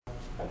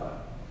High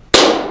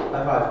five.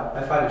 High five.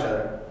 High five each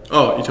other.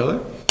 Oh, each other?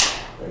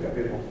 There we go,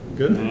 beautiful.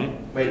 Good.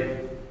 Mm-hmm. Wait,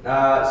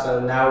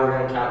 so now we're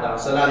going to count down.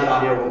 So now the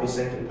audio will be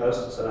synced in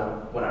post, so now,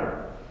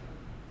 whatever.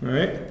 All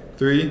right.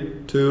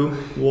 3, 2,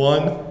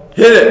 1.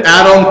 Hit it,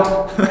 Adam!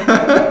 All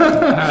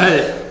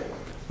right.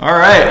 All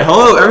right.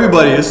 Hello,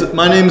 everybody.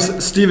 My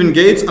name's Stephen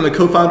Gates. I'm a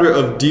co-founder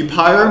of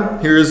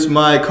DeepHire. Here's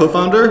my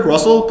co-founder,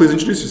 Russell. Please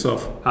introduce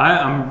yourself. Hi,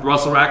 I'm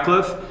Russell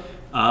Ratcliffe.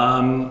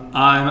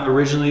 I'm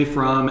originally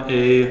from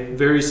a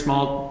very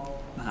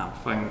small, oh,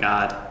 fucking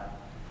God.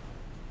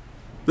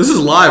 This is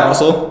live,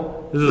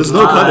 Russell. There's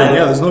no live. cutting.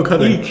 Yeah, there's no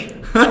cutting. Eek.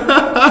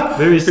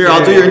 Very Here,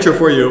 I'll do your intro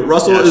for you.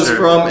 Russell Yeah, is sure.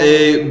 from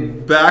a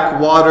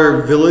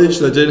backwater village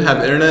that didn't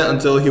have internet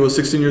until he was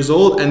 16 years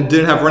old and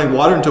didn't have running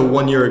water until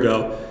 1 year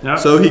ago. Yep.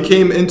 So he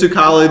came into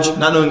college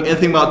not knowing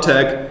anything about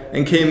tech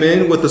and came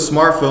in with a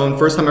smartphone.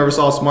 First time I ever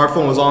saw a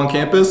smartphone was on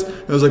campus.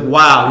 And I was like,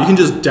 wow, you can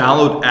just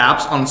download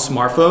apps on a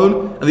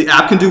smartphone and the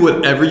app can do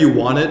whatever you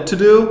want it to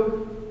do.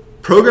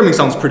 Programming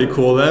sounds pretty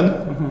cool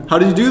then. How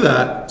did you do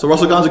that? So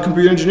Russell got into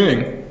computer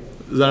engineering.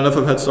 Is that enough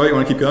of a head start? You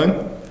want to keep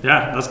going?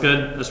 Yeah, that's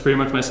good. That's pretty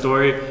much my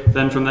story.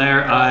 Then from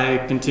there,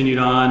 I continued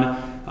on,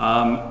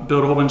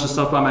 built a whole bunch of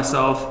stuff by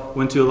myself,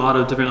 went to a lot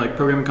of different like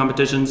programming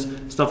competitions,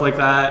 stuff like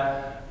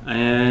that,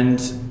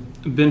 and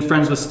been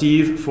friends with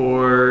Steve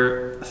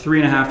for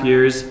 3.5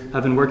 years.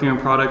 I've been working on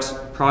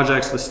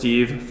projects with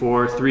Steve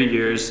for 3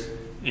 years,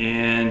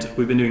 and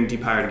we've been doing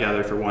DeepHire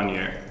together for 1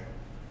 year.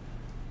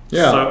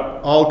 Yeah, So-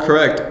 all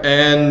correct.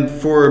 And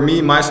for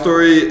me, my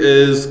story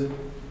is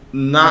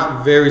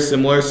not very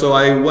similar. So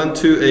I went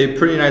to a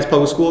pretty nice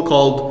public school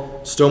called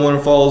Stillwater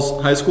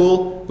Falls High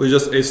School, which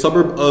is just a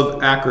suburb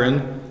of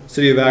Akron,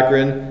 city of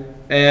Akron.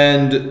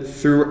 And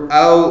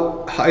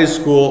throughout high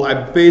school, I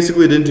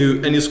basically didn't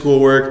do any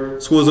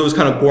schoolwork. School was always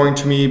kind of boring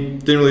to me,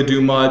 didn't really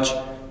do much.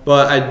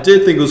 But I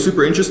did think it was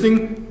super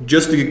interesting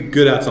just to get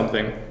good at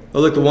something. That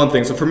was like the one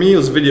thing. So for me, it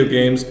was video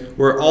games,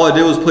 where all I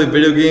did was play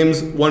video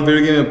games. One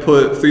video game I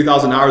put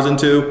 3,000 hours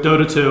into.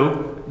 Dota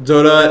 2.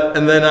 Dota,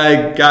 and then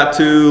I got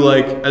to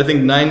like, I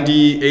think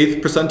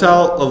 98th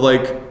percentile of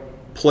like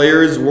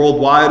players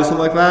worldwide or something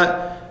like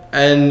that.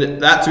 And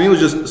that to me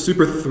was just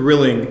super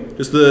thrilling.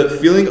 Just the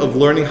feeling of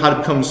learning how to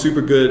become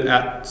super good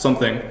at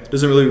something.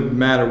 Doesn't really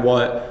matter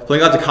what. So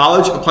when I got to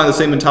college, applying the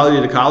same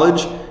mentality to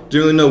college,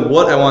 didn't really know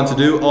what I wanted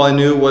to do. All I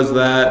knew was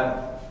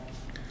that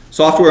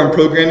software and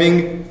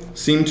programming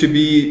seemed to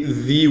be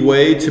the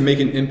way to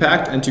make an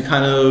impact and to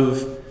kind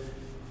of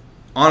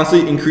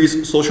honestly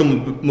increase social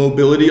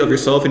mobility of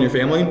yourself and your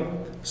family.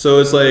 So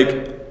it's like,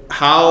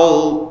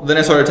 then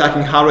I started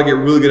attacking, how do I get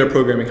really good at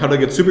programming? How do I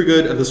get super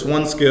good at this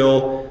one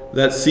skill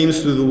that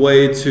seems to be the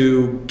way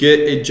to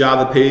get a job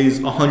that pays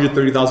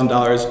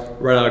 $130,000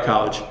 right out of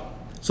college?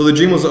 So the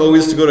dream was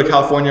always to go to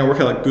California and work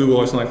at like Google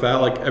or something like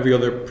that, like every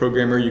other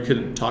programmer you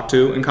could talk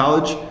to in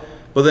college.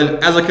 But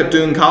then as I kept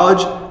doing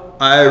college,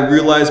 I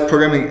realized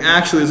programming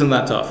actually isn't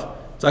that tough.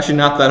 It's actually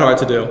not that hard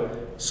to do.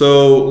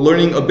 So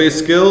learning a base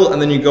skill and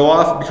then you go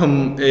off,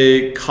 become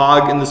a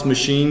cog in this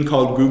machine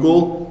called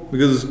Google,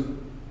 because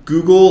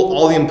Google,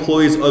 all the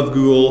employees of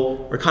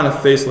Google are kind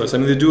of faceless. I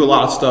mean, they do a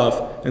lot of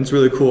stuff and it's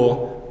really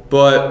cool.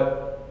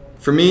 But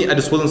for me, I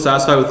just wasn't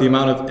satisfied with the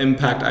amount of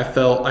impact I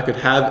felt I could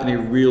have in a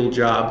real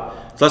job.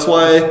 So that's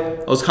why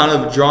I was kind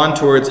of drawn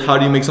towards how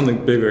do you make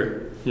something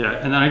bigger. Yeah,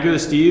 and then I agree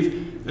with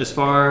Steve.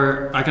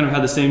 I kind of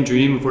had the same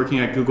dream of working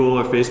at Google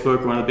or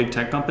Facebook or one of the big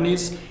tech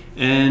companies.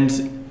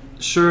 And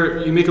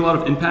sure, you make a lot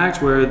of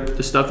impact where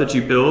the stuff that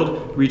you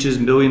build reaches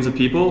millions of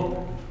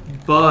people,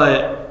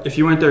 but if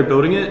you weren't there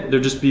building it,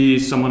 there'd just be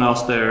someone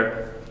else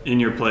there in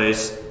your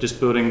place just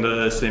building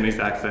the same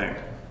exact thing.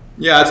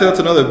 Yeah, I'd say that's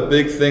another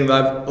big thing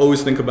that I've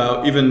always think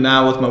about, even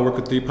now with my work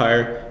with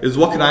DeepHire, is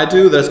what can I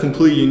do that's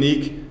completely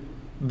unique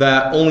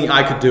that only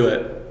I could do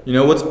it? You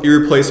know, what's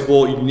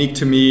irreplaceable, unique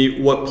to me,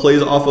 what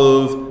plays off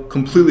of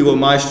completely what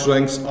my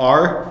strengths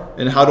are,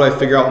 and how do I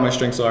figure out what my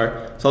strengths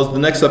are? So the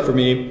next step for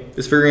me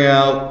is figuring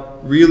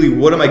out really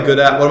what am I good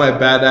at, what am I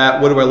bad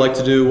at, what do I like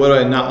to do, what do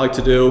I not like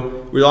to do.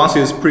 Which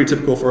honestly is pretty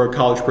typical for a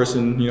college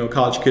person, you know,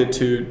 college kid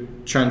to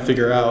try and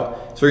figure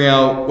out. It's figuring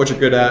out what you're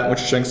good at, what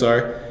your strengths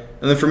are.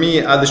 And then for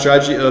me, I had the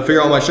strategy of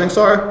figure out what my strengths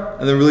are,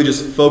 and then really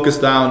just focus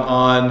down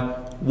on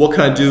what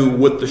can I do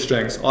with the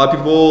strengths. A lot of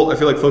people, I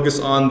feel like, focus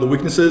on the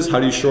weaknesses, how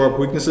do you shore up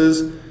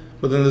weaknesses,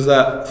 but then there's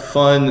that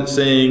fun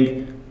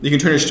saying, you can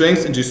turn your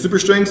strengths into super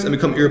strengths and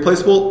become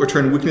irreplaceable, or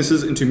turn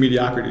weaknesses into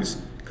mediocrities.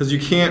 Because you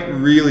can't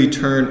really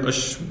turn a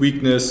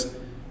weakness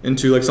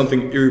into like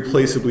something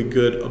irreplaceably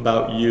good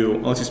about you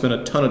unless you spend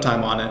a ton of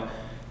time on it.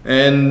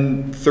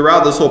 And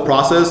throughout this whole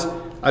process,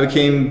 I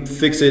became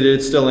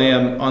fixated, still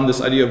am, on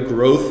this idea of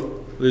growth.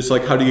 Just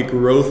like how do you get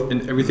growth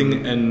in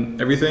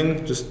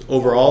everything, just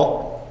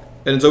overall.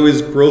 And it's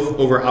always growth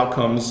over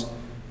outcomes.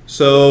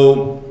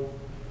 So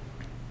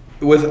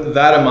with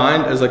that in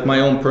mind, as like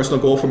my own personal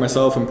goal for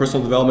myself and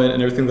personal development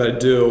and everything that I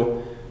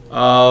do,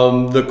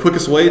 the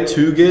quickest way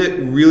to get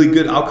really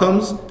good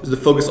outcomes is to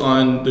focus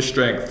on the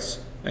strengths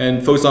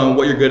and focus on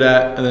what you're good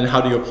at, and then how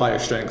do you apply your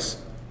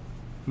strengths.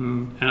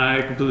 And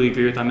I completely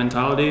agree with that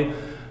mentality.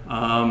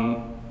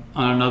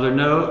 on another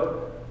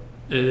note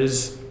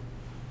is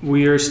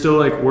we are still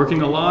like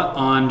working a lot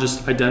on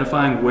just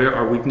identifying where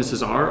our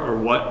weaknesses are or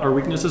what our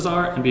weaknesses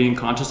are and being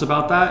conscious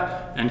about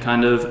that and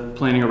kind of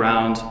planning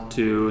around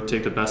to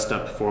take the best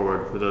step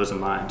forward with those in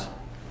mind.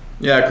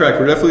 Yeah, correct.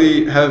 We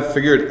definitely have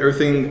figured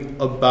everything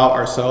about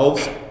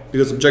ourselves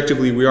because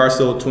objectively we are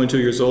still 22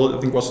 years old. I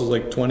think Russell's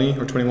like 20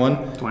 or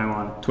 21.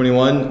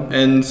 21.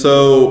 And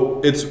so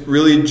it's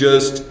really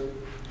just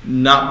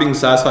not being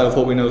satisfied with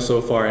what we know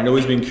so far and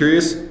always being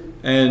curious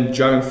and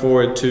driving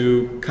forward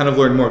to kind of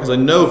learn more, because I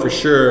know for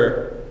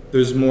sure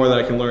there's more that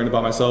I can learn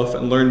about myself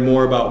and learn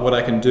more about what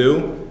I can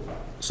do.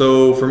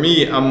 So for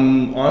me,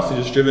 I'm honestly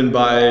just driven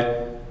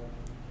by,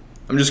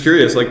 I'm just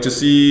curious, like to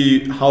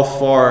see how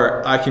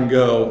far I can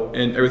go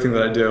in everything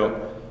that I do,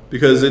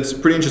 because it's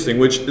pretty interesting,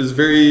 which is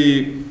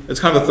it's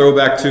kind of a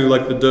throwback to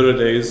like the Dota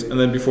days, and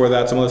then before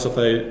that, some other stuff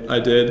that I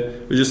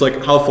did. It's just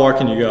like, how far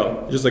can you go?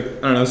 It's just like,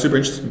 I don't know, super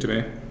interesting to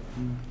me.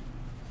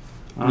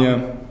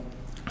 Yeah.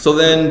 So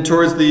then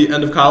towards the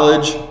end of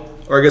college,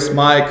 or I guess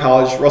my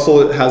college,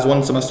 Russell has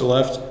 1 semester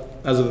left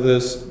as of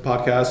this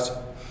podcast.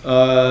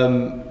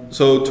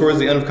 So towards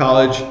the end of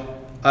college,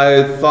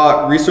 I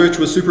thought research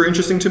was super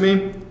interesting to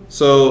me.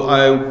 So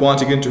I wanted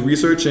to get into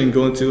research and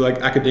go into like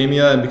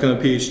academia and become a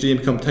PhD and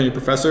become a tenured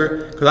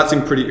professor, because that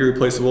seemed pretty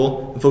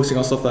irreplaceable, and focusing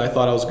on stuff that I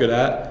thought I was good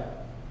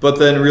at. But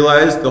then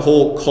realized the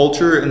whole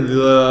culture and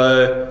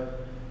the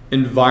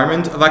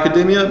environment of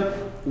academia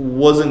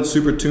wasn't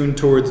super tuned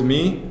towards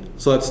me.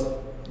 So that's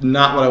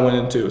not what I went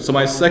into. So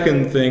my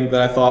second thing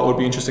that I thought would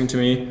be interesting to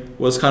me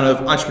was kind of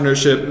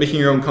entrepreneurship, making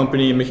your own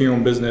company and making your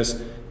own business,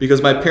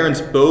 because my parents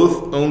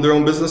both own their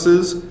own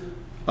businesses.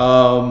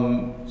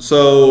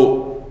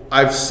 So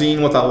I've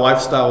seen what that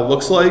lifestyle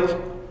looks like.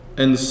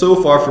 And so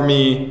far for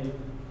me,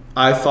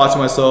 I thought to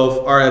myself,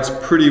 all right, it's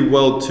pretty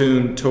well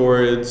tuned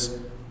towards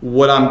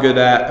what I'm good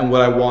at and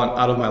what I want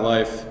out of my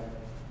life.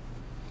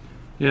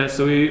 Yeah,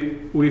 so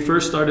we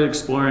first started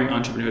exploring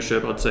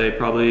entrepreneurship, I'd say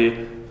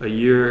probably a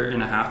year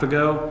and a half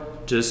ago,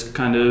 just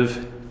kind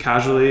of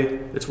casually.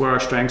 It's where our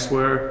strengths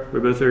were. We're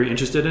both very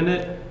interested in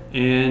it.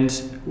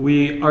 And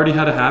we already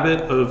had a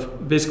habit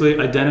of basically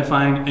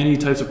identifying any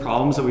types of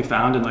problems that we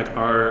found in like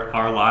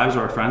our lives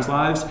or our friends'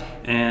 lives,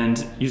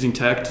 and using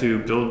tech to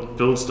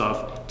build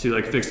stuff to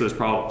like fix those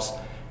problems.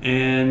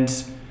 And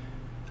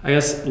I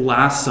guess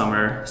last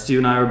summer, Steve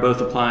and I were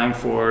both applying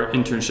for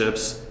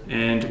internships,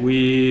 and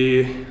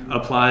we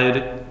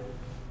applied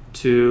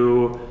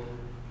to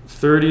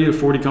 30 to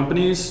 40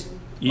 companies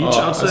each,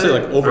 I'd say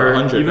like over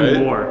 100, even right?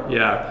 more,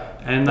 yeah.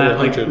 And that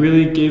like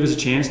really gave us a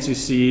chance to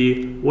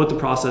see what the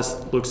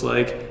process looks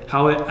like,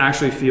 how it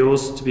actually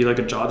feels to be like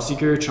a job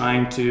seeker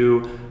trying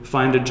to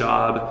find a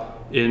job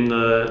in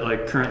the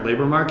like current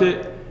labor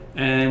market.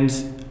 And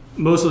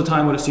most of the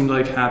time what it seemed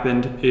like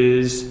happened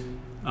is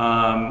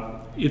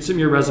you'd submit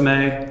your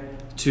resume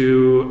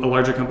to a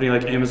larger company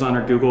like Amazon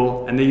or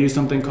Google, and they use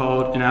something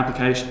called an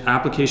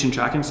application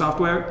tracking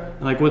software.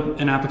 And like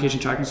what an application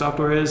tracking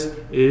software is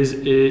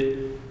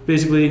it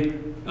basically you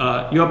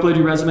upload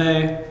your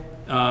resume.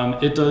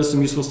 It does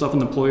some useful stuff on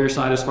the employer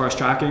side as far as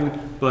tracking,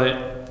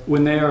 but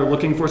when they are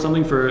looking for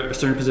something for a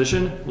certain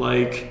position,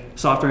 like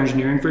software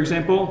engineering, for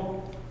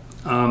example,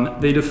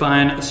 they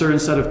define a certain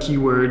set of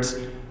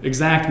keywords,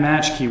 exact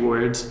match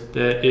keywords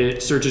that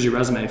it searches your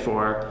resume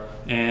for.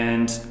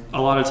 And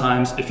a lot of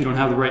times, if you don't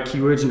have the right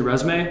keywords in your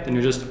resume, then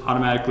you're just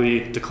automatically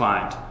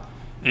declined.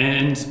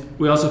 And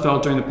we also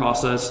felt during the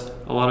process,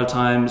 a lot of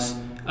times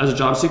as a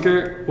job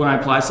seeker, when I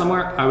apply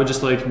somewhere, I would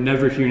just like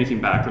never hear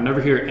anything back or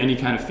never hear any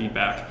kind of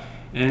feedback.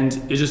 And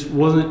it just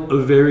wasn't a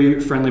very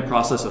friendly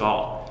process at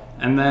all.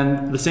 And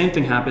then the same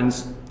thing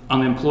happens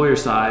on the employer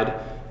side.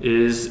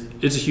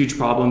 It's a huge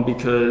problem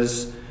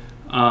because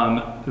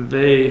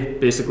they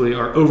basically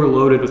are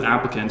overloaded with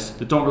applicants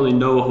that don't really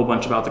know a whole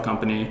bunch about the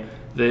company.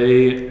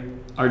 They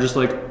are just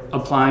like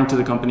applying to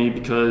the company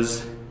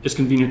because it's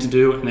convenient to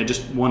do and they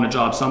just want a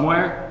job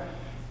somewhere.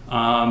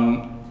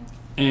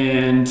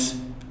 And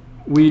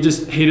we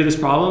just hated this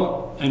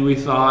problem, and we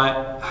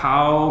thought,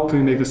 how can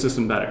we make the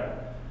system better?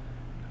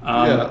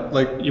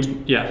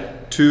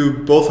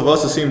 To both of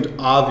us, it seemed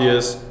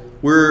obvious.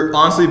 We're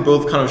honestly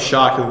both kind of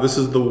shocked that this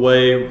is the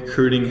way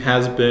recruiting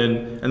has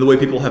been and the way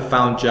people have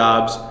found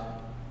jobs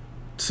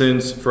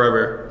since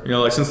forever. You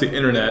know, like since the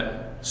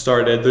internet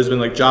started, there's been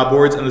like job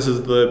boards, and this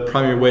is the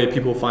primary way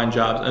people find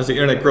jobs. And as the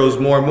internet grows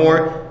more and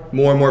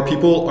more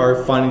people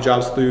are finding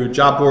jobs through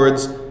job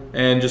boards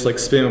and just like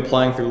spam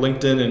applying through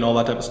LinkedIn and all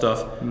that type of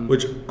stuff,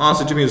 which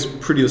honestly to me is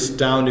pretty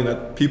astounding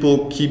that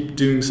people keep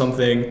doing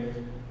something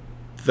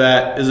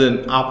that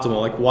isn't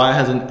optimal. Like, why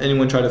hasn't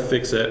anyone tried to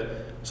fix it?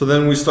 So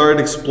then we started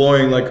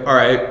exploring like, all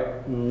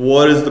right,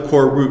 what is the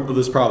core root of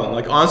this problem?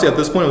 Like honestly, at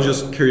this point, it was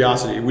just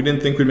curiosity. We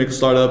didn't think we'd make a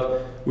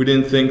startup. We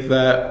didn't think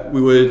that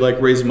we would like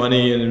raise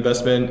money and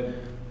investment,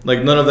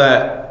 like none of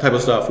that type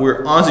of stuff. We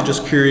were honestly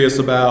just curious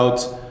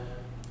about,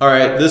 all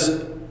right,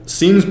 this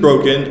seems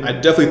broken. I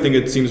definitely think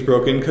it seems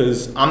broken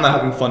because I'm not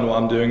having fun while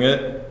I'm doing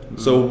it.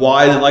 So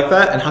why is it like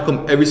that? And how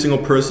come every single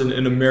person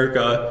in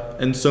America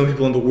and so many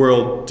people in the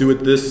world do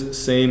it this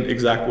same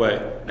exact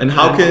way? And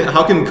how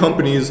can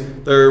companies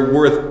that are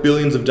worth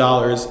billions of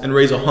dollars and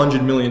raise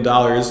 $100 million,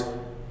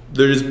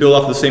 they're just built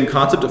off the same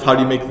concept of how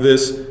do you make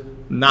this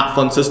not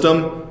fun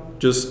system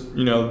just,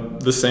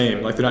 the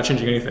same, like they're not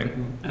changing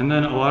anything. And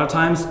then a lot of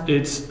times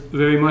it's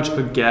very much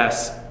a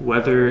guess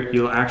whether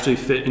you'll actually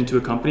fit into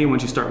a company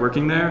once you start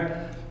working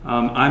there.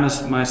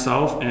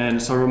 Myself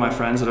and several of my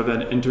friends that have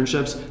had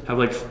internships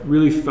have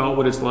really felt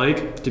what it's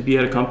like to be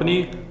at a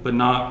company, but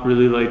not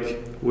really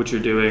like what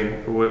you're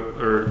doing,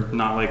 or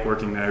not like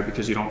working there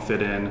because you don't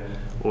fit in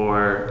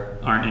or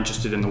aren't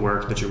interested in the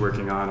work that you're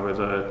working on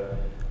or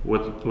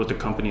what the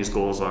company's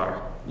goals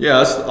are. Yeah,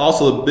 that's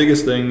also the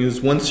biggest thing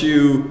is once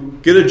you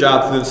get a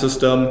job through the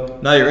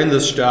system, now you're in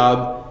this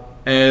job.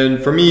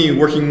 And for me,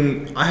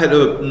 working, I had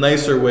a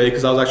nicer way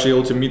because I was actually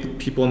able to meet the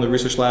people in the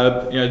research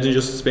lab. I didn't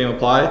just spam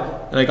apply,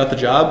 and I got the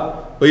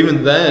job. But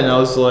even then, I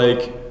was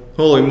like,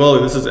 holy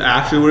moly, this is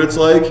actually what it's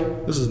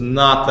like. This is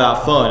not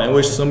that fun. I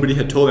wish somebody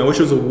had told me. I wish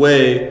there was a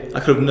way I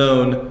could have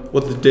known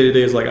what the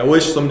day-to-day is like. I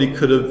wish somebody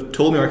could have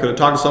told me, or I could have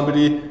talked to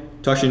somebody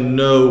to actually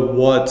know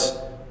what,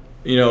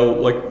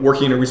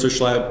 working in a research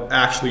lab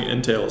actually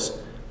entails.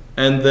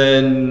 And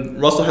then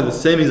Russell had the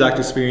same exact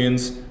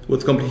experience with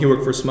the company he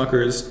worked for,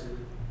 Smuckers.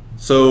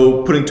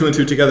 So putting two and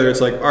two together,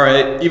 it's like, all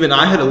right, even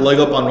I had a leg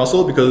up on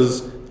Russell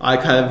because I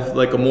kind of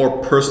a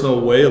more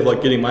personal way of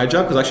getting my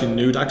job because I actually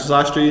knew Dr.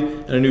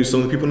 Sastry and I knew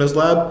some of the people in his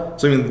lab.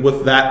 So even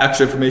with that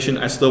extra information,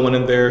 I still went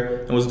in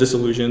there and was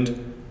disillusioned.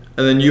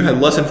 And then you had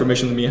less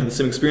information than me, had the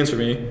same experience for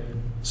me.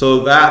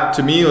 So that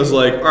to me was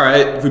like, all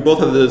right, if we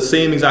both have the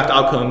same exact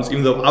outcomes,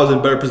 even though I was in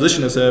a better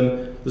position as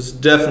him, there's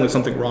definitely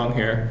something wrong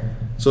here.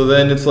 So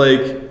then it's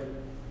like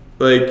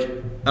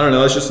I don't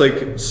know, it's just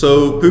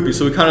so poopy.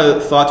 So we kind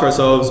of thought to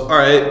ourselves, all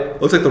right,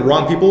 looks like the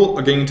wrong people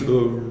are getting into the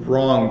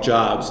wrong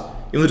jobs.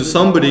 Even though to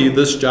somebody,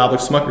 this job,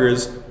 like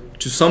Smuckers,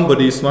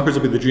 Smuckers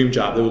would be the dream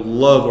job. They would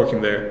love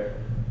working there.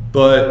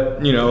 But,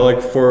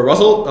 for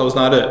Russell, that was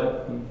not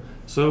it.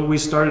 So we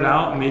started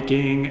out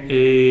making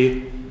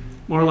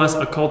more or less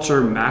a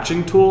culture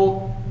matching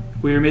tool.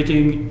 We were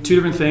making two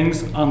different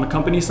things on the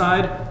company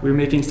side. We were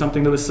making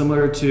something that was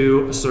similar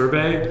to a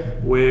survey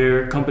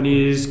where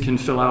companies can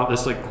fill out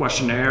this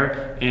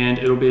questionnaire and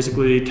it'll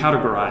basically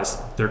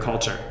categorize their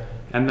culture.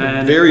 And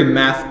then very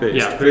math-based,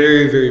 yeah,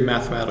 very, very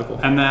mathematical.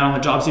 And then on the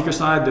job seeker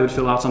side, they would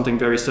fill out something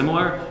very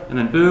similar. And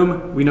then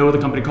boom, we know what the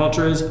company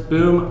culture is.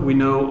 Boom, we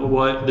know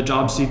what the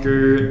job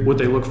seeker, what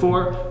they look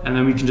for. And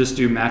then we can just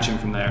do matching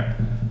from there.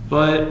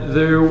 But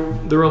there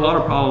were a lot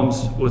of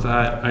problems with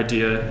that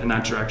idea in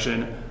that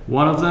direction.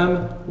 One of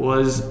them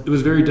was it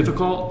was very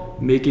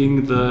difficult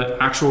making the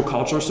actual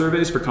cultural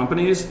surveys for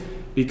companies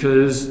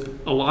because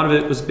a lot of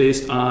it was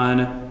based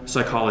on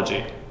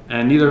psychology.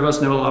 And neither of us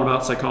know a lot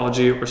about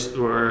psychology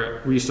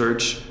or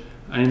research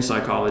in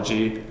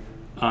psychology.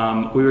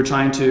 We were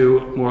trying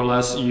to more or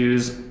less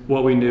use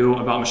what we knew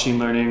about machine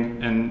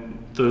learning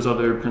and those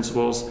other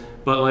principles,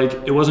 but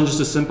it wasn't just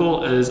as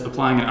simple as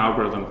applying an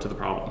algorithm to the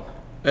problem.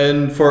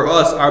 And for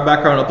us, our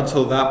background up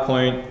until that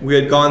point, we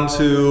had gone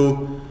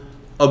to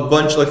a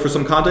bunch, for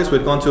some context, we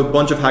had gone to a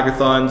bunch of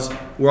hackathons.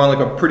 We're on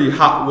a pretty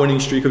hot winning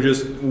streak of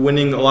just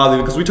winning a lot of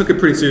them because we took it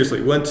pretty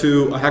seriously. We went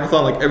to a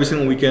hackathon every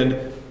single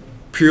weekend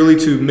purely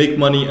to make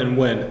money and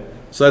win.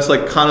 So that's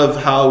kind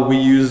of how we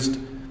used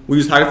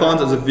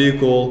hackathons as a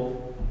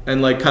vehicle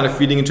and kind of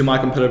feeding into my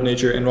competitive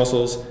nature and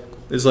Russell's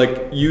is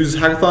use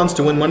hackathons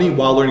to win money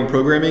while learning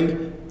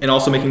programming and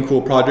also making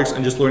cool projects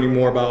and just learning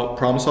more about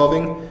problem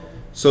solving.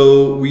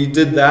 So we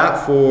did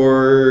that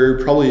for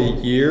probably a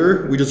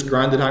year. We just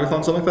grinded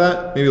hackathons, something like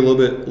that, maybe a little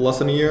bit less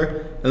than a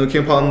year. And we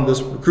came upon this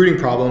recruiting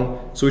problem.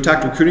 So we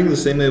attacked recruiting the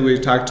same way we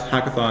attacked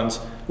hackathons,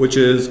 which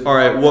is, all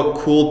right, what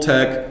cool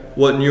tech,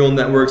 what neural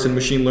networks and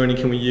machine learning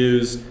can we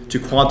use to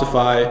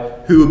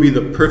quantify who would be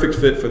the perfect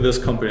fit for this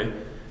company?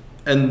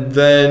 And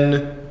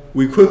then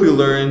we quickly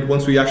learned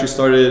once we actually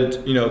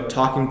started,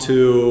 talking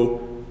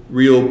to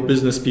real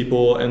business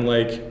people and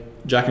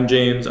Jack and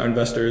James, our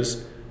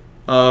investors,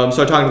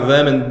 started talking to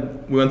them,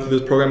 and we went through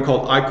this program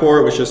called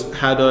iCore, which just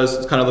had us,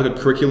 it's kind of a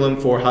curriculum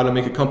for how to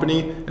make a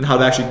company and how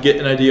to actually get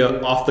an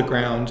idea off the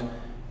ground.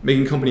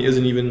 Making a company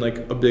isn't even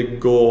a big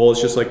goal.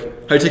 It's just how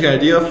you take an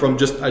idea from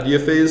just idea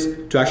phase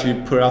to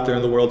actually put it out there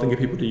in the world and get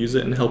people to use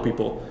it and help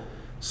people.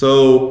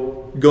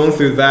 So going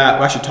through that,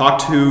 we actually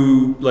talked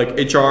to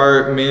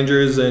HR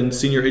managers and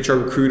senior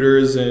HR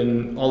recruiters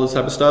and all this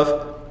type of stuff,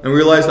 and we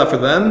realized that for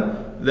them,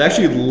 they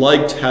actually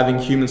liked having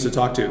humans to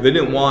talk to. They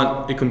didn't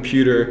want a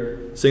computer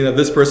saying that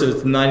this person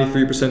is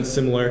 93%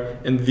 similar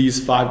in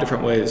these 5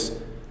 different ways.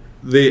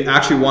 They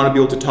actually want to be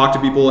able to talk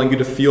to people and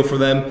get a feel for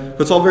them.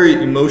 But it's all very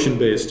emotion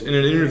based. In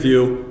an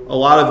interview, a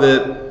lot of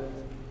it,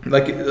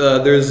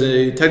 there's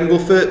a technical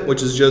fit,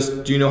 which is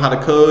just, do you know how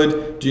to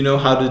code? Do you know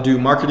how to do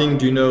marketing?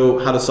 Do you know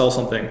how to sell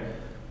something?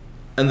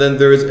 And then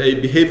there's a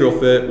behavioral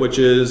fit, which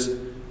is,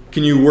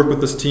 can you work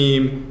with this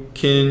team?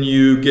 Can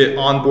you get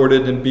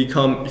onboarded and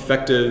become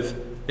effective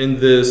in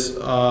this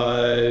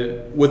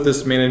with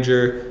this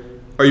manager?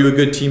 are you a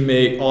good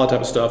teammate, all that type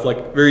of stuff,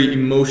 like very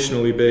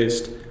emotionally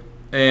based.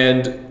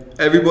 And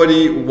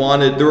everybody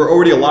there were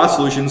already a lot of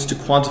solutions to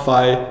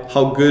quantify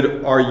how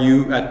good are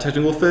you at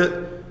technical fit,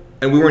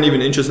 and we weren't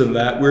even interested in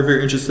that. We were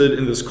very interested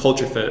in this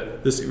culture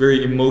fit, this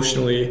very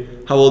emotionally,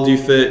 how well do you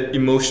fit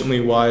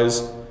emotionally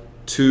wise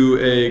to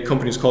a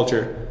company's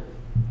culture,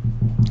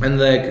 and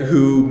like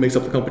who makes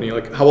up the company,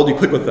 like how well do you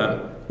click with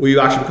them, will you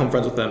actually become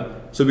friends with them.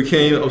 So we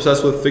became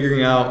obsessed with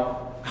figuring out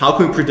how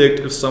can we predict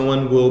if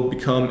someone will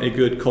become a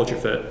good culture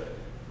fit.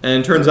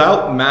 And it turns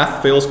out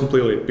math fails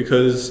completely,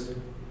 because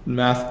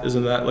math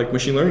isn't that, like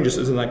machine learning just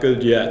isn't that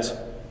good yet.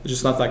 It's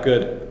just not that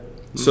good.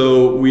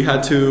 So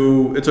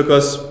it took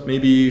us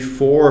maybe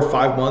 4 or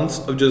 5 months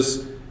of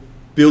just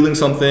building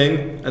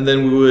something, and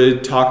then we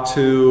would talk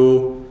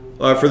to,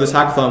 for this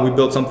hackathon, we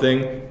built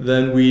something,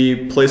 then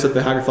we placed at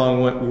the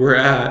hackathon we were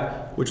at,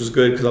 which was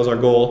good because that was our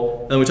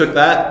goal. And we took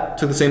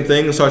the same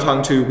thing and started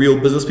talking to real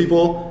business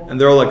people, and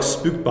they're all like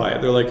spooked by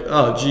it. They're like,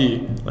 oh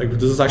gee, like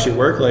does this actually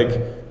work? Like,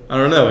 I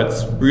don't know,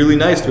 it's really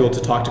nice to be able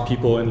to talk to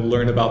people and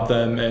learn about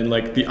them, and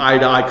like the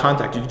eye-to-eye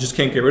contact, you just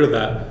can't get rid of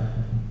that.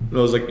 That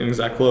was like an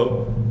exact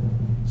quote.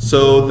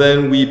 So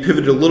then we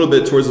pivoted a little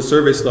bit towards the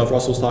survey stuff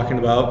Russell was talking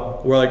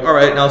about. We're like, all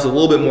right, now it's a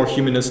little bit more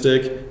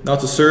humanistic. Now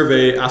it's a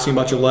survey asking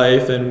about your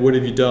life and what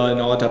have you done,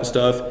 all that type of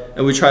stuff.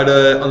 And we try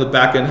to, on the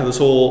back end, have this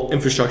whole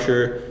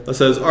infrastructure that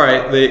says, all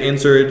right, they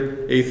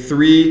answered a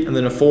 3 and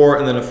then a 4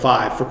 and then a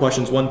 5 for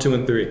questions 1, 2,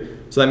 and 3.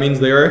 So that means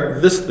they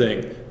are this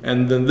thing.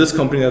 And then this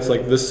company that's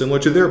like this similar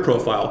to their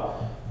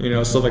profile,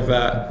 stuff like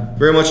that.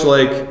 Very much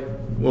like,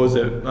 what was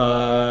it,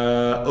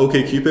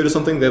 OkCupid or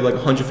something? They have like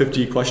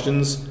 150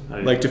 questions,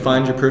 like to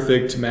find your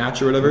perfect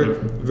match or whatever.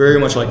 Mm-hmm. Very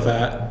much like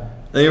that.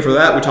 And then for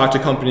that, we talked to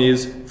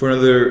companies for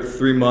another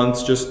 3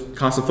 months, just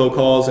constant phone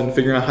calls and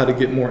figuring out how to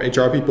get more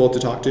HR people to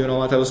talk to and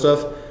all that type of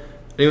stuff.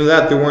 And even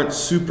that, they weren't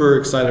super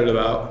excited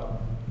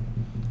about.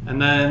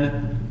 And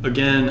then,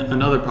 again,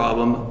 another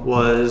problem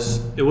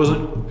was it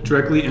wasn't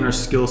directly in our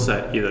skill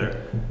set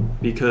either,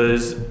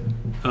 because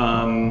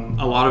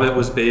a lot of it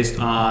was based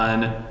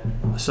on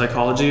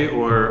psychology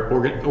or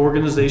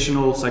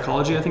organizational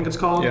psychology, I think it's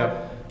called.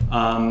 Yeah.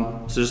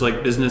 So just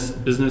like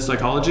business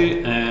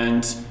psychology,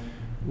 and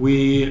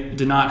we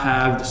did not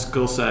have the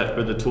skill set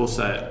or the tool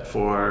set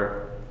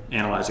for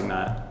analyzing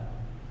that.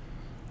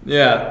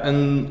 Yeah,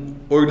 and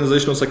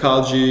organizational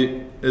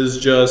psychology is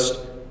just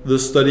the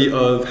study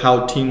of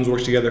how teams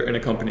work together in a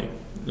company.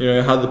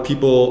 How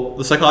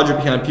the psychology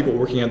behind people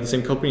working at the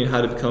same company and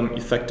how to become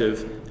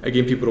effective at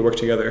getting people to work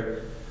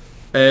together.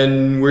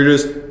 And we're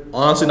just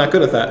honestly not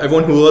good at that.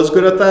 Everyone who was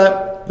good at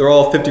that, they're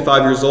all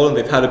 55 years old and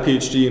they've had a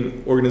PhD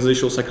in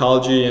organizational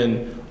psychology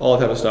and all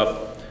that type of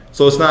stuff.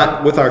 So it's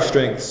not with our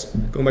strengths.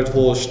 Going back to the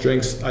whole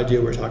strengths idea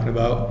we were talking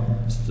about.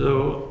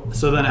 So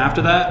then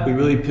after that, we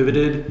really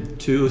pivoted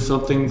to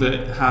something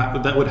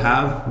that would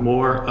have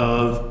more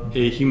of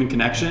a human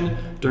connection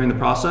during the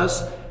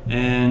process.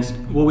 And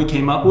what we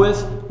came up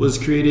with was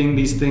creating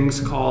these things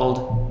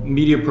called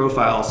media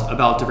profiles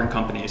about different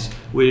companies,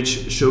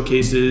 which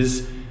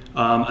showcases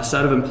a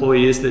set of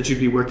employees that you'd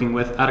be working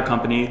with at a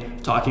company,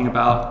 talking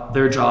about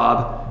their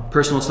job,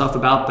 personal stuff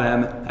about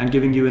them, and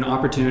giving you an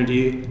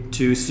opportunity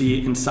to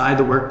see inside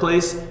the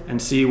workplace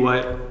and see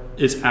what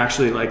it's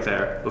actually like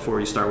there before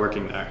you start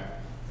working there.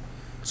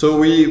 So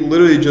we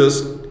literally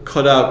just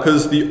cut out,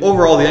 because the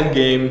end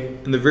game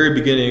in the very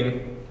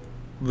beginning,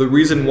 the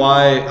reason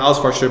why I was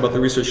frustrated about the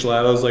research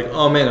lab, I was like,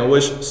 oh man, I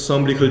wish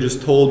somebody could have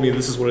just told me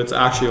this is what it's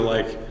actually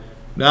like.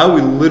 Now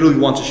we literally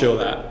want to show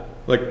that.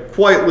 Like,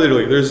 quite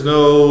literally. There's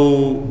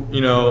no,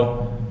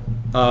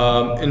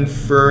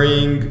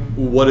 inferring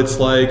what it's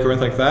like or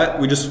anything like that.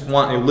 We just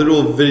want a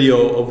literal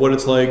video of what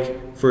it's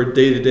like for a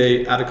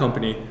day-to-day at a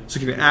company. So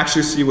you can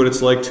actually see what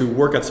it's like to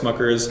work at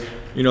Smuckers.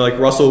 Like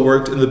Russell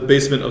worked in the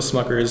basement of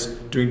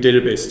Smuckers doing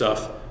database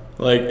stuff.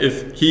 Like,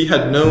 if he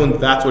had known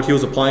that's what he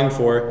was applying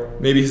for,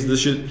 maybe his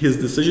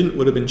decision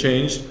would have been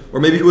changed,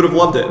 or maybe he would have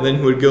loved it, and then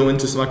he would go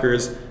into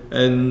Smuckers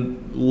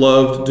and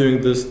loved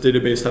doing this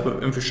database type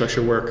of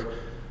infrastructure work.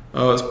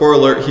 Spoiler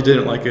alert, he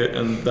didn't like it,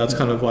 and that's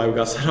kind of why we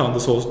got set on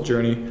this whole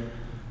journey.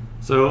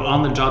 So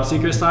on the job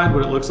seeker side,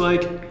 what it looks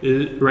like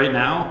is right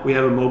now we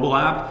have a mobile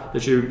app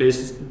that you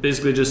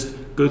basically just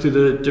go through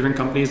the different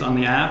companies on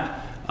the app.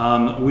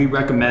 We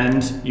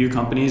recommend you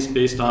companies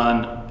based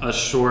on a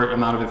short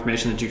amount of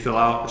information that you fill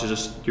out, which is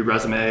just your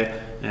resume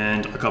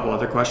and a couple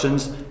other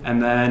questions.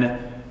 And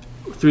then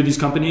through these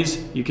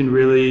companies,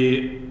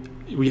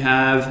 we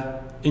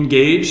have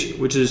Engage,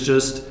 which is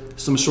just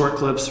some short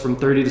clips from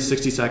 30 to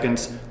 60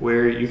 seconds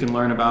where you can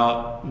learn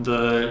about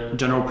the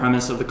general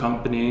premise of the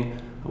company,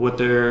 what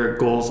their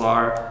goals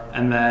are.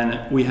 And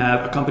then we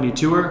have a company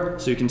tour,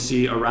 so you can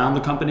see around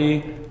the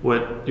company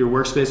what your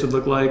workspace would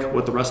look like,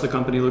 what the rest of the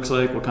company looks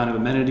like, what kind of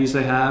amenities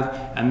they have.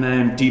 And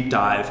then Deep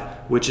Dive,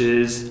 which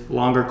is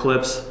longer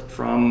clips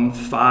from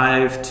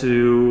 5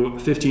 to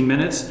 15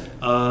 minutes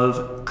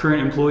of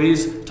current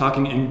employees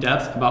talking in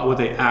depth about what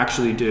they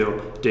actually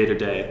do day to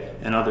day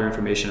and other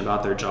information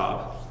about their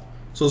job.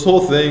 So this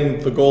whole thing,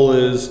 the goal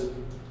is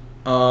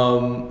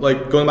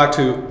like going back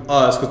to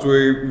us, because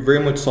we're very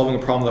much solving a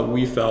problem that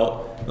we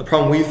felt. The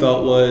problem we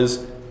felt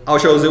was, I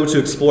wish I was able to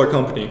explore a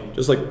company.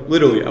 Just like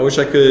literally, I wish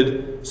I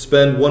could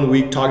spend 1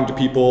 week talking to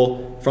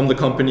people from the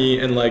company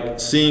and like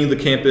seeing the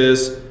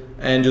campus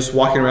and just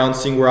walking around,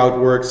 seeing where I would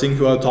work, seeing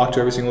who I would talk to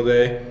every single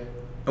day.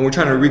 And we're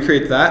trying to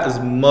recreate that as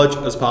much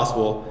as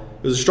possible.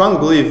 There's a strong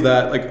belief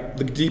that like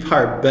the Deep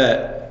Hire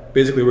bet,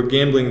 basically we're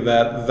gambling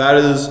that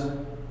is,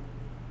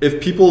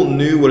 if people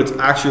knew what it's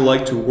actually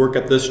like to work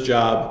at this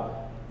job,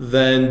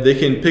 then they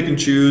can pick and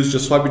choose,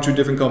 just swipe between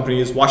different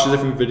companies, watch the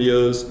different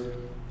videos,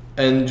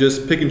 and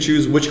just pick and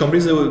choose which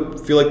companies they would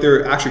feel like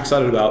they're actually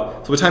excited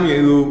about. So by the time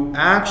you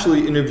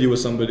actually interview with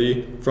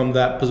somebody from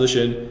that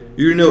position,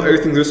 you know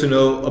everything there's to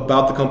know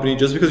about the company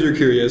just because you're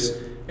curious,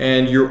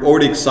 and you're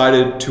already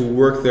excited to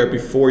work there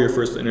before your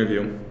first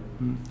interview.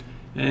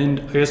 And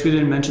I guess we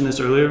didn't mention this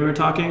earlier when we were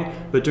talking,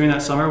 but during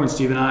that summer when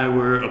Steve and I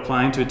were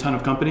applying to a ton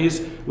of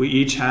companies, we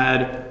each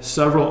had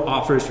several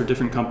offers for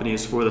different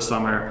companies for the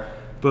summer,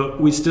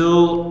 but we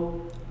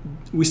still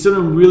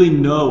don't really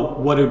know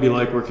what it would be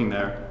like working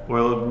there,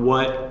 or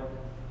what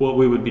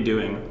we would be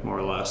doing, more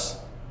or less.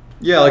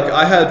 Yeah, like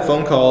I had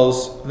phone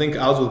calls. I think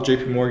I was with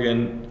JP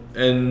Morgan,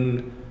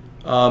 and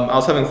I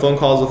was having phone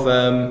calls with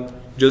them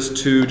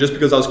just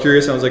because I was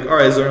curious. And I was like, all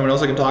right, is there anyone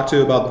else I can talk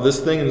to about this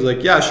thing? And he was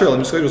like, yeah, sure, let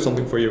me schedule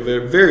something for you.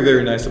 They're very,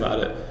 very nice about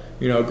it.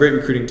 You know, a great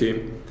recruiting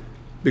team.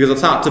 Because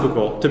it's not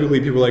typical. Typically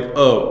people are like,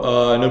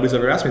 nobody's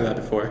ever asked me that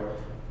before.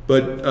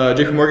 But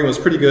JP Morgan was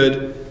pretty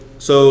good.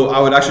 So I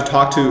would actually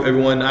talk to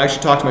everyone. I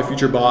actually talked to my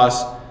future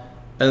boss.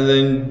 And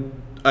then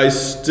I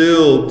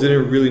still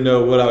didn't really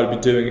know what I would be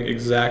doing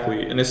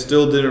exactly. And I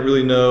still didn't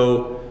really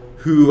know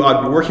who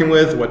I'd be working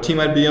with, what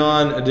team I'd be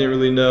on. I didn't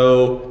really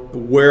know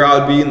where I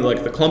would be in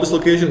like the Columbus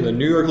location, the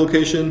New York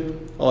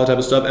location, all that type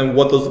of stuff, and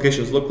what those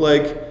locations look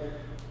like.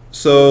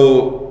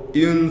 So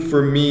even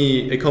for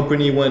me, a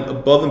company went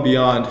above and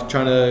beyond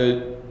trying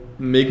to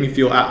make me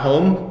feel at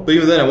home. But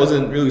even then, I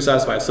wasn't really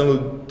satisfied.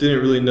 Someone didn't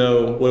really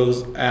know what it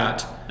was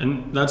at.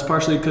 And that's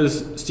partially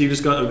because Steve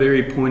just got a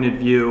very pointed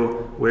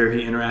view where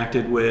he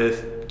interacted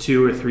with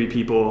 2 or 3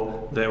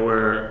 people that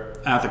were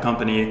at the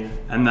company,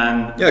 and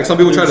then like some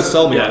people try to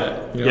sell me on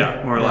it. You know?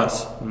 Yeah, more or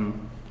less. Mm.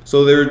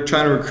 So they're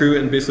trying to recruit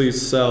and basically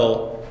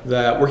sell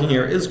that working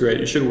here is great.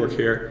 You should work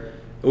here,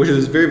 which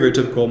is very, very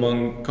typical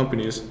among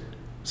companies.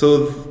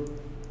 So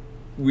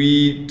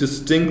we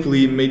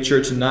distinctly made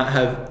sure to not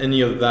have any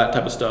of that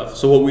type of stuff.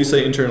 So what we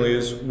say internally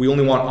is we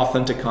only want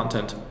authentic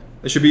content.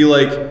 It should be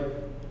like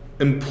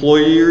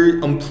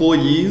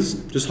employees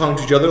just talking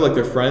to each other like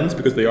they're friends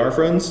because they are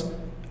friends,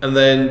 and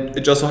then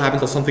it just so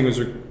happens that something was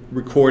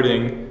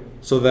recording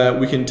so that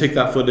we can take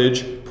that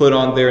footage, put it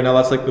on there. Now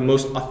that's like the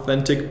most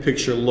authentic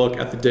picture look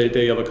at the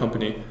day-to-day of a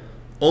company.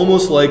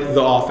 Almost like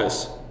The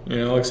Office, you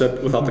know,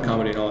 except without the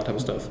comedy and all that type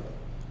of stuff.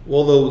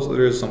 Well,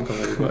 there is some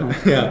comedy,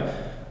 but yeah.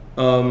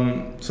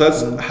 So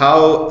that's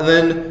how, and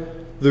then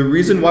the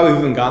reason why we've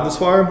even gotten this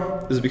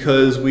far is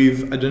because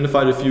we've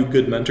identified a few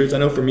good mentors. I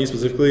know for me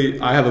specifically,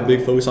 I have a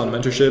big focus on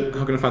mentorship.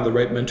 How can I find the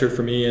right mentor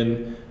for me?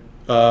 And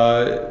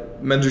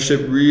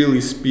mentorship really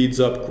speeds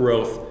up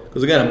growth.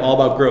 Because again, I'm all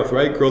about growth,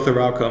 right? Growth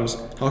over outcomes.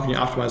 How can you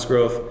optimize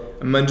growth?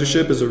 And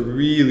mentorship is a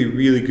really,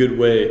 really good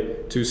way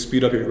to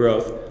speed up your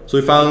growth. So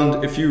we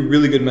found a few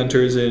really good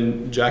mentors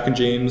in Jack and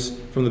James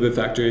from the Bib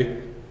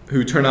Factory,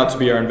 who turned out to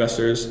be our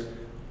investors.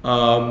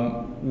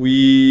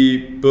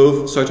 We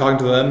both started talking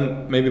to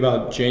them maybe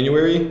about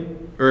January,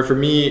 or for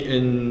me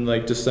in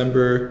like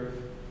December,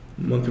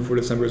 month before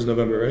December is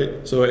November,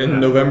 right? So in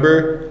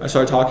November, I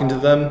started talking to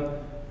them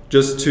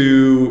just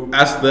to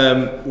ask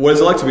them, what is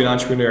it like to be an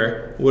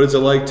entrepreneur? What is it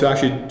like to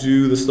actually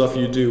do the stuff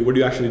you do? What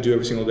do you actually do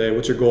every single day?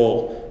 What's your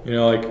goal? You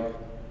know, like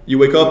you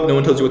wake up, no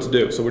one tells you what to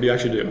do. So what do you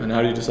actually do? And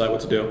how do you decide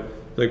what to do?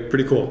 Like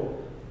pretty cool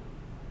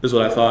is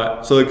what I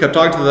thought. So I kept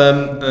talking to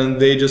them,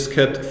 and they just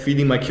kept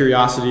feeding my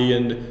curiosity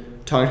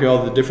and talking to me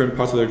all the different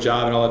parts of their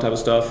job and all that type of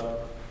stuff.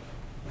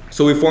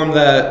 So we formed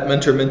that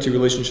mentor-mentee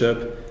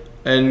relationship,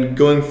 and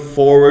going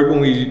forward, when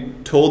we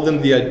told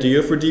them the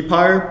idea for Deep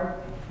Hire,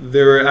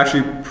 they were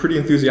actually pretty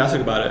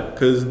enthusiastic about it,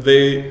 because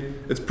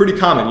it's pretty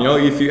common, you know,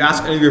 if you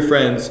ask any of your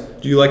friends,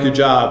 do you like your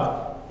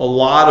job? A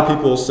lot of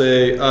people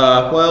say,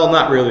 well,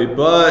 not really,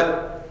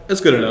 but it's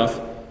good enough.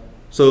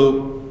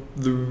 So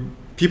the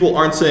people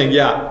aren't saying,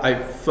 yeah, I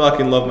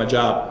fucking love my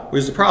job,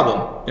 which is a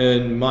problem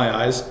in my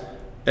eyes.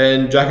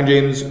 And Jack and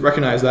James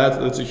recognize that.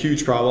 That's a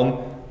huge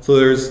problem. So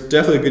there's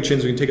definitely a good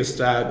chance we can take a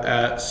stab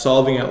at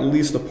solving at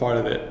least a part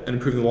of it and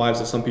improving the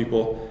lives of some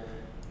people.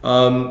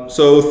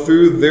 So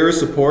through their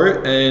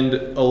support and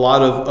a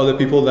lot of other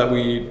people that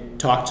we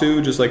talked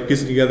to, just like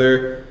piecing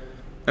together,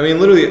 I mean,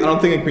 literally, I don't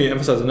think it can be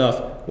emphasized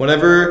enough.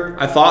 Whenever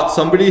I thought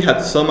somebody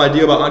had some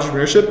idea about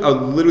entrepreneurship, I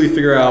would literally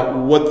figure out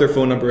what their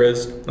phone number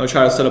is, and I would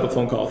try to set up a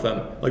phone call with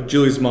them. Like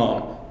Julie's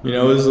mom, you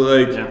know, it was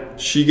like,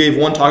 she gave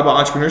one talk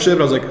about entrepreneurship,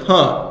 and I was like,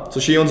 huh, so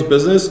she owns a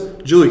business?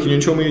 Julie, can you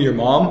show me your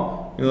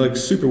mom? You know, like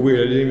super weird.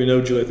 I didn't even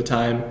know Julie at the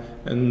time,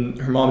 and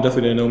her mom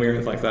definitely didn't know me or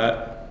anything like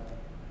that.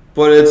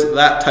 But it's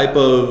that type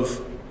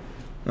of,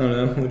 I don't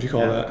know, what would you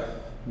call that?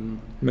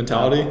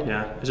 mentality.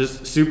 Yeah, it's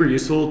just super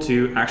useful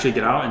to actually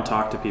get out and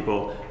talk to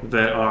people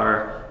that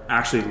are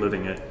actually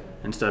living it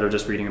instead of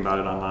just reading about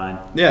it online.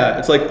 Yeah,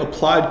 it's like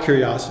applied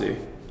curiosity.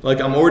 Like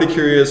I'm already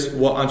curious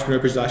what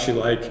entrepreneurship is actually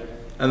like,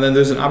 and then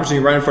there's an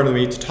opportunity right in front of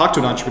me to talk to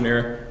an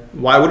entrepreneur.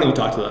 Why wouldn't you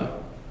talk to them?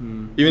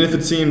 Even if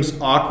it seems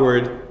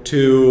awkward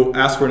to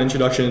ask for an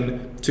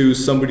introduction to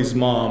somebody's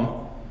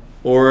mom,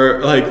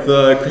 or like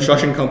the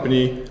construction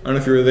company, I don't know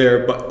if you were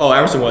there, but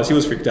Emerson was, he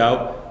was freaked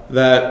out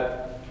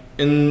that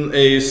in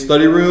a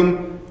study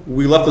room,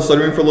 we left the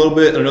study room for a little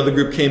bit and another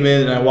group came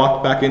in and I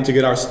walked back in to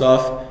get our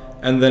stuff.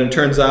 And then it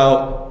turns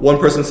out one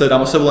person said,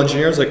 I'm a civil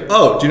engineer. I was like,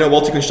 oh, do you know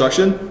Welty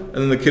Construction? And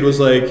then the kid was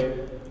like,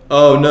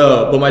 oh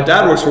no, but my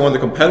dad works for one of the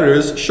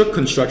competitors, Shook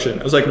Construction.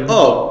 I was like,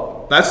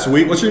 oh, that's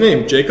sweet. What's your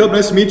name? Jacob?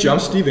 Nice to meet you. I'm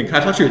Steven. Can I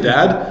talk to your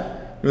dad?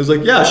 And he was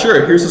like, yeah,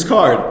 sure. Here's his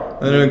card.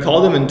 And then I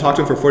called him and talked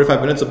to him for 45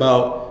 minutes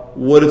about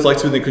what it's like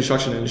to be in the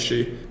construction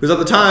industry. Because at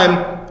the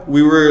time,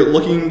 we were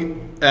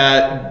looking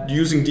at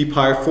using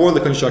DeepHire for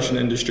the construction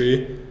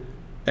industry.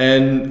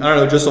 And I don't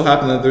know, it just so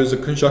happened that there's a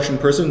construction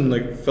person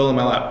like fell in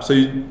my lap. So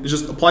you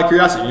just apply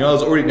curiosity. I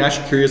was already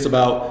naturally curious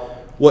about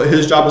what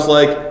his job was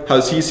like, how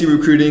does he see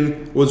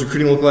recruiting, what does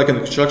recruiting look like in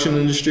the construction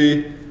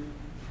industry.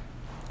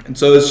 And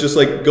so it's just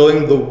like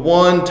going the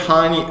one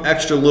tiny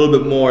extra little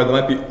bit more that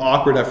might be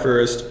awkward at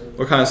first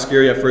or kind of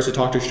scary at first to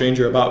talk to a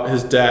stranger about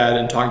his dad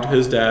and talking to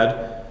his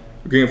dad,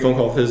 or getting a phone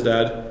call with his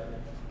dad.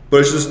 But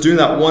it's just doing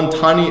that one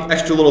tiny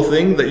extra little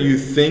thing that you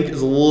think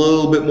is a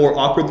little bit more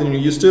awkward than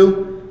you're used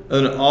to.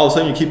 And then all of a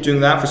sudden you keep doing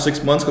that for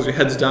 6 months because your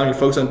head's down, you're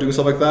focused on doing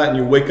stuff like that, and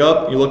you wake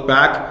up, you look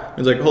back, and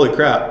it's like, holy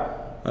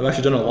crap, I've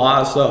actually done a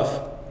lot of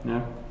stuff.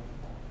 Yeah.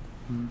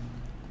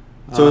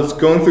 So it's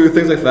going through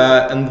things like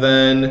that, and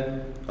then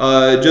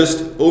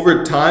just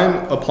over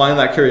time, applying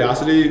that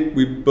curiosity,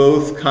 we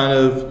both kind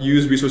of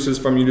use resources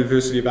from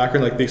University of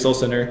Akron, like the Excel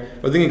Center.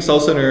 I think Excel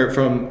Center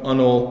from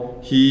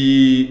Unel,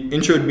 he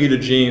introed me to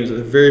James at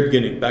the very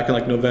beginning, back in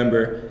like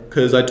November,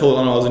 because I told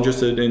Unel I was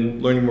interested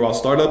in learning more about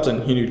startups,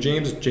 and he knew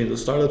James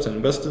was startups and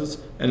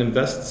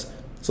invests,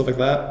 stuff like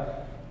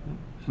that.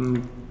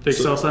 And the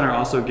Excel Center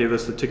also gave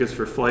us the tickets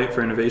for Flight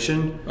for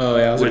Innovation, Oh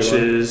yeah, which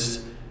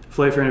is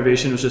Flight for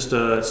Innovation was just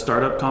a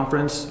startup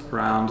conference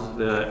around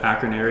the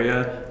Akron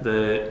area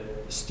that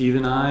Steve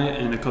and I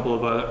and a couple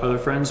of other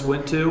friends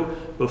went to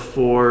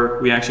before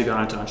we actually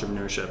got into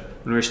entrepreneurship,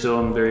 when we were still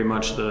in very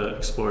much the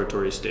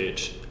exploratory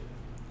stage.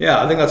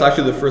 Yeah, I think that's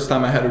actually the first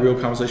time I had a real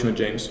conversation with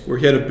James, where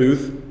he had a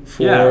booth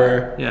for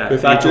Yeah. the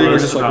factory. He We told were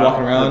us just like about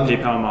walking around. the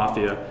PayPal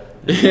Mafia.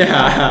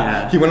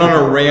 Yeah. He went on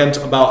a rant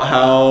about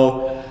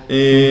how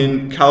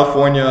in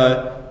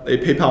California a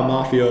PayPal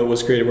Mafia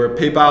was created, where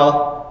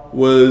PayPal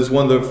was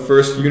one of the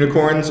first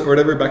unicorns or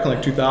whatever back in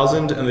like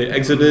 2000, and they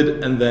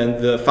exited, and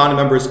then the founding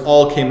members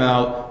all came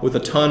out with a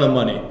ton of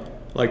money,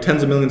 like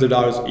tens of millions of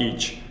dollars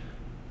each.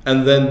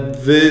 And then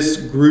this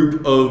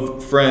group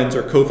of friends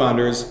or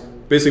co-founders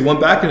basically went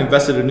back and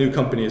invested in new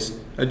companies.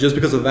 And just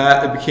because of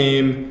that, it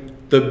became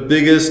the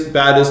biggest,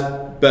 baddest,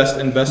 best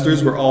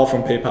investors were all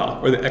from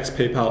PayPal, or the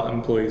ex-PayPal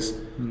employees,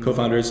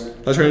 co-founders.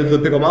 That turned into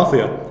the PayPal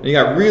Mafia. And he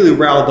got really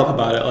riled up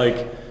about it.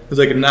 Like, it's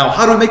like, now,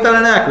 how do we make that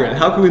in Akron?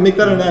 How can we make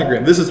that in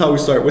Akron? This is how we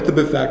start, with the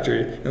Bit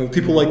Factory, and with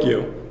people like you.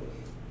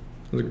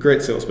 It was a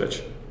great sales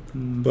pitch,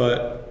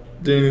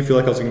 but didn't even feel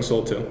like I was getting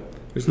sold to.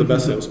 It was the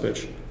best sales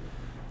pitch.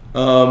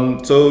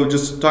 So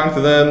just talking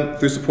to them,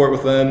 through support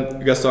with them,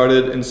 we got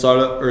started in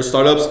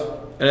startups.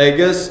 And I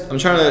guess I'm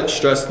trying to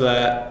stress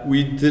that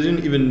we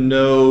didn't even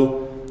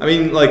know, I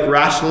mean, like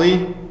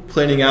rationally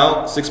planning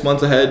out 6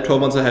 months ahead,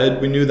 12 months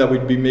ahead, we knew that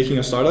we'd be making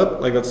a startup.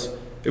 Like that's,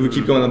 if we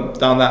keep going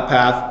down that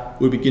path,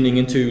 we'd be getting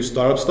into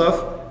startup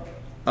stuff.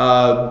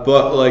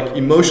 But like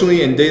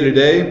emotionally and day to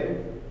day,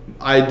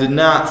 I did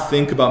not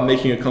think about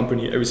making a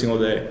company every single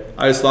day.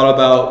 I just thought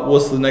about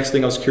what's the next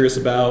thing I was curious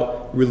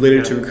about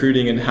related to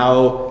recruiting, and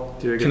how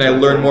can I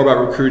learn more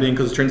about recruiting,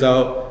 because it turns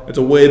out it's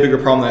a way bigger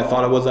problem than I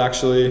thought it was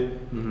actually,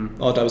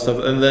 all that type of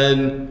stuff. And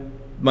then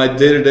my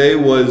day-to-day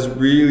was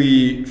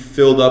really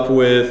filled up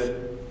with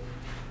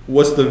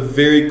what's the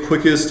very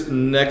quickest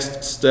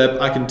next step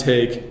I can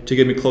take to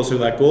get me closer to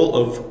that goal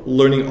of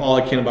learning all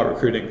I can about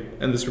recruiting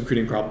and this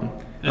recruiting problem.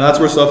 And that's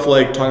where stuff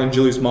like talking to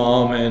Julie's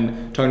mom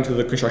and talking to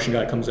the construction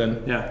guy comes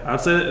in. Yeah, I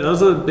would say that was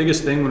the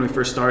biggest thing when we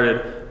first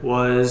started,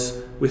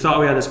 was we thought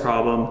we had this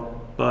problem,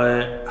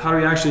 but how do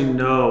we actually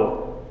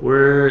know?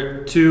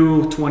 We're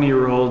two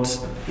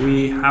 20-year-olds.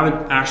 We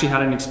haven't actually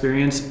had an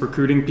experience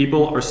recruiting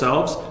people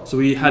ourselves, so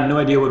we had no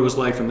idea what it was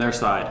like from their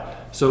side.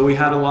 So we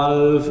had a lot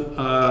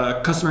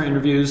of customer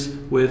interviews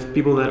with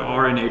people that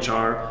are in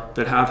HR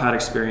that have had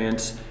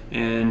experience,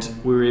 and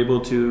we were able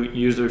to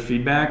use their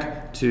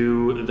feedback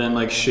to then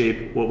like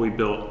shape what we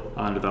built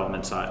on the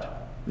development side.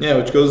 Yeah,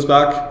 which goes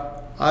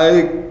back,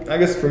 I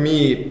guess for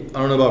me, I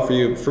don't know about for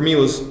you, for me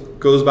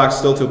goes back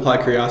still to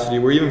applied curiosity,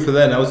 where even for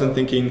then I wasn't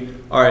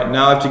thinking, all right,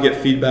 now I have to get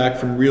feedback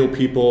from real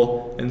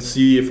people and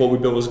see if what we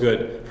built was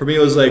good. For me, it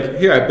was like,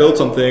 here, I built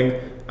something.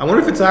 I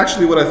wonder if it's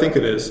actually what I think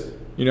it is.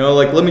 You know,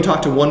 like let me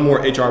talk to one more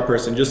HR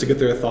person just to get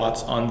their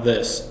thoughts on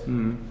this.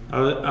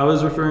 I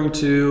was referring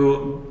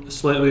to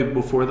slightly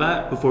before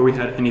that, before we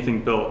had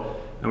anything built,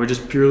 and we're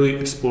just purely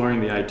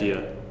exploring the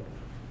idea.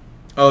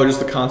 Oh, just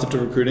the concept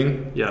of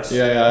recruiting? Yes.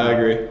 Yeah, I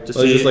agree. Just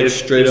Like, see just like if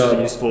straight it's up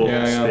a useful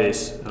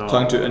space at all.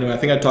 Talking to anyway. I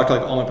think I talked to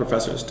like all my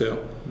professors too,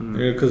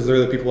 because they're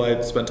the people I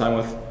spend time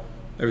with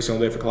every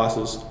single day for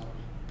classes.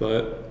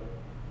 But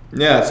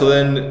yeah, so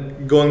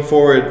then going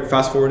forward,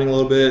 fast forwarding a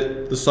little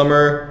bit, the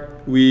summer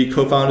we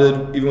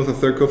co-founded, even with a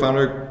third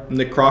co-founder,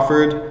 Nick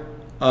Crawford.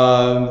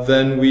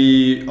 Then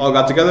we all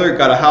got together,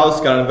 got a house,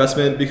 got an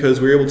investment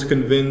because we were able to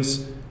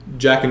convince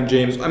Jack and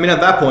James. I mean, at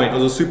that point, it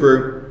was a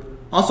super,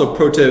 also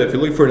pro tip, if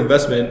you're looking for an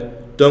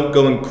investment, don't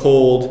go in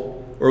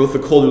cold or with a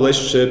cold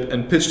relationship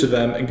and pitch to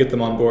them and get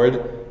them on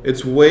board.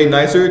 It's way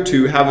nicer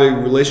to have a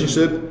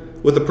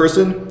relationship with a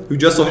person who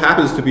just so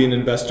happens to be an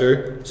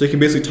investor, so you can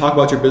basically talk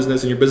about your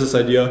business and your business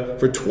idea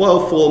for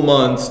 12 full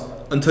months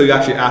until you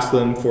actually ask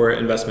them for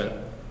investment.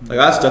 Like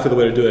that's definitely the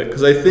way to do it.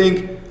 Because I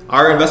think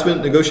our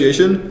investment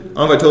negotiation, I don't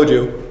know if I told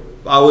you,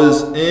 I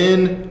was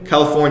in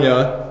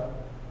California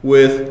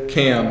with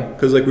Cam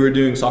because like we were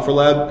doing software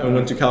lab and we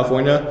went to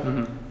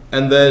California.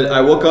 And then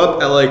I woke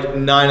up at like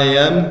 9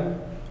 a.m.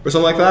 or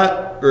something like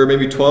that, or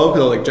maybe 12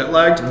 because I was like jet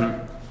lagged.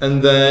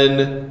 And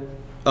then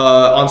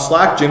on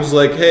Slack, James was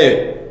like,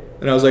 hey,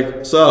 and I was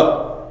like,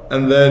 sup?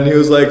 And then he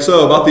was like,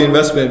 so about the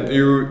investment,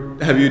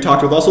 have you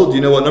talked with Russell? Do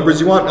you know what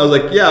numbers you want? And I was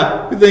like,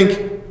 yeah, we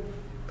think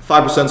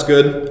 5%'s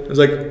good. He was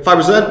like,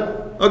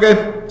 5%?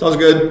 Okay, sounds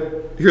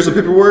good. Here's some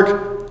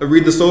paperwork.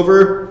 Read this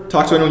over.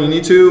 Talk to anyone you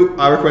need to.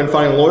 I recommend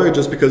finding a lawyer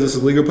just because this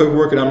is legal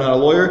paperwork and I'm not a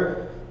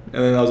lawyer.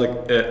 And then I was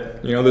like,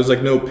 you know, there's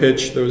like no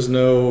pitch. There was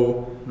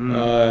no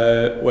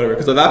whatever.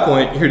 Because at that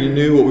point, he already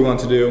knew what we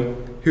wanted to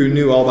do. He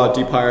knew all about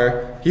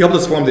DeepHire. He helped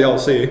us form the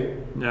LLC.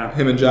 Yeah.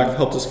 Him and Jack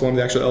helped us form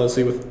the actual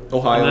LLC with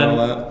Ohio and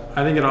all that.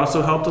 I think it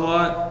also helped a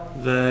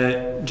lot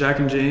that Jack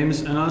and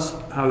James and us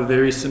have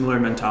very similar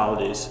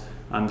mentalities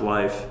on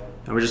life.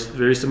 And we're just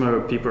very similar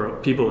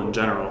people in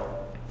general.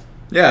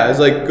 Yeah, it's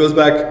like, goes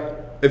back,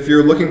 if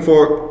you're looking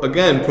for,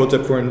 again, pro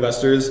tip for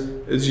investors,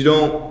 is you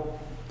don't,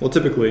 well,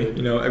 typically,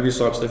 you know, every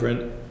startup's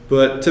different,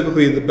 but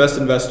typically the best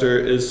investor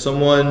is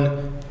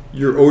someone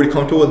you're already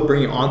comfortable with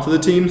bringing onto the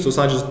team, so it's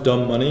not just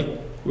dumb money,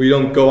 where you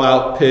don't go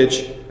out,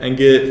 pitch, and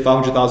get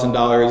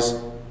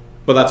 $500,000,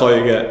 but that's all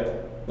you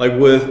get. Like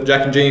with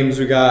Jack and James,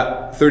 we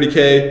got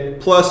 $30K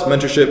plus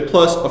mentorship,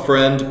 plus a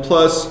friend,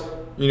 plus,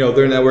 you know,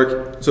 their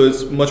network, so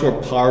it's much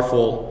more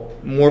powerful,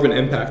 more of an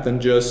impact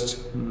than just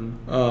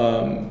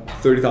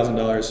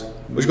 $30,000,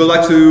 which goes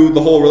back to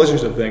the whole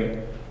relationship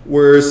thing,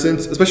 where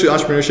since, especially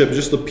entrepreneurship, is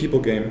just the people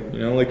game, you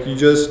know, like you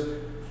just,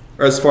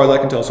 or as far as I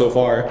can tell so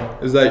far,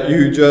 is that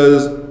you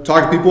just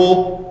talk to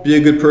people, be a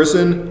good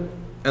person,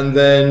 and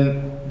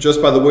then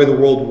just by the way the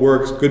world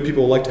works, good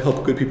people like to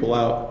help good people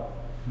out.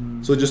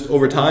 So just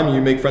over time,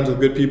 you make friends with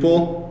good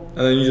people,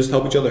 and then you just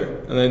help each other.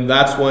 And then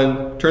that's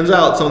when, turns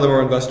out, some of them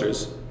are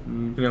investors,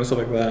 you know, stuff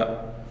like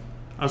that.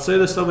 I'll say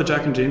this stuff with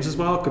Jack and James as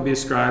well could be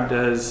described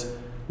as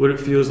what it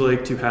feels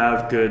like to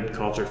have good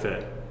culture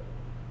fit.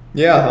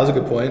 Yeah, that was a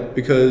good point,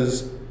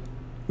 because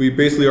we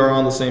basically are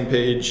on the same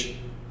page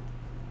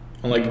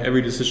on like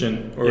every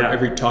decision or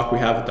every talk we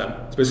have with them.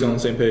 It's basically on the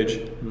same page.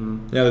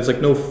 Yeah, there's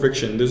like no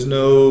friction. There's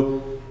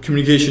no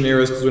communication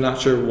errors because we're not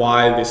sure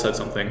why they said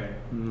something.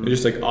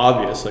 It's just like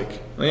obvious,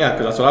 like, oh yeah,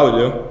 because that's what I would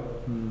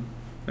do.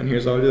 And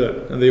here's how I do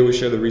it. And they always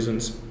share the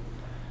reasons.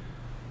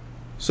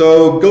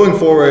 So going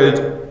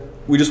forward,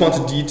 we just want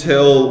to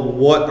detail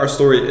what our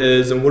story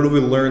is and what have we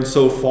learned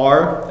so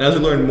far. And as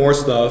we learn more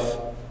stuff,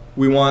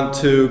 we want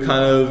to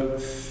kind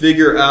of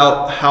figure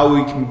out how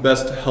we can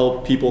best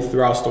help people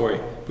through our story.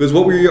 Because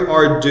what we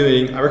are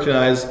doing, I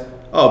recognize,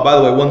 oh, by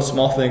the way, one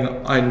small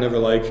thing I never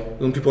like,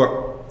 when people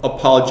are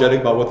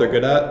apologetic about what they're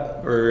good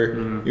at, or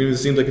even if it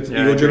seems like it's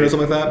ego-driven or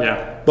something like that.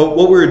 Yeah. But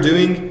what we're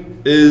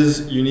doing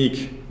is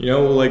unique. You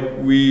know, like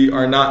we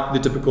are not the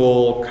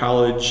typical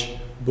college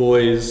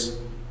boys.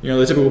 You know,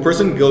 the typical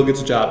person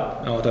gets a job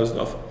and all that type of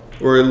stuff,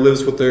 or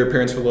lives with their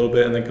parents for a little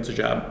bit and then gets a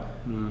job.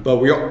 But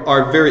we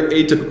are very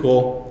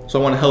atypical, so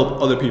I want to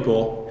help other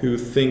people who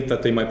think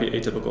that they might be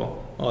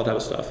atypical, all that type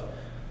of stuff.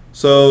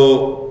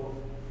 So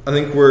I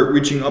think we're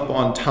reaching up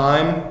on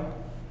time.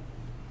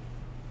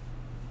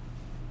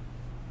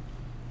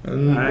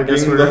 And I we're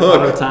guess getting we're the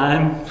hook. out of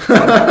time.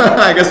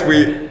 I guess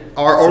we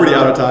are already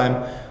out of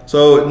time.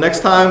 So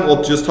next time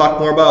we'll just talk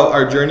more about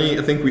our journey.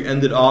 I think we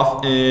ended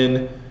off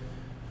in,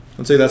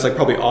 let's say that's like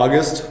probably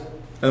August.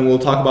 And we'll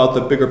talk about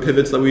the bigger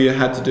pivots that we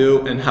had to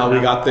do and how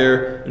we got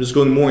there. And just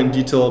going more in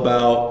detail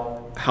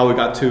about how we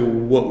got to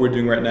what we're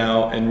doing right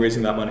now and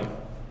raising that money.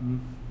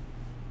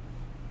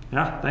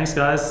 Yeah, thanks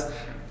guys.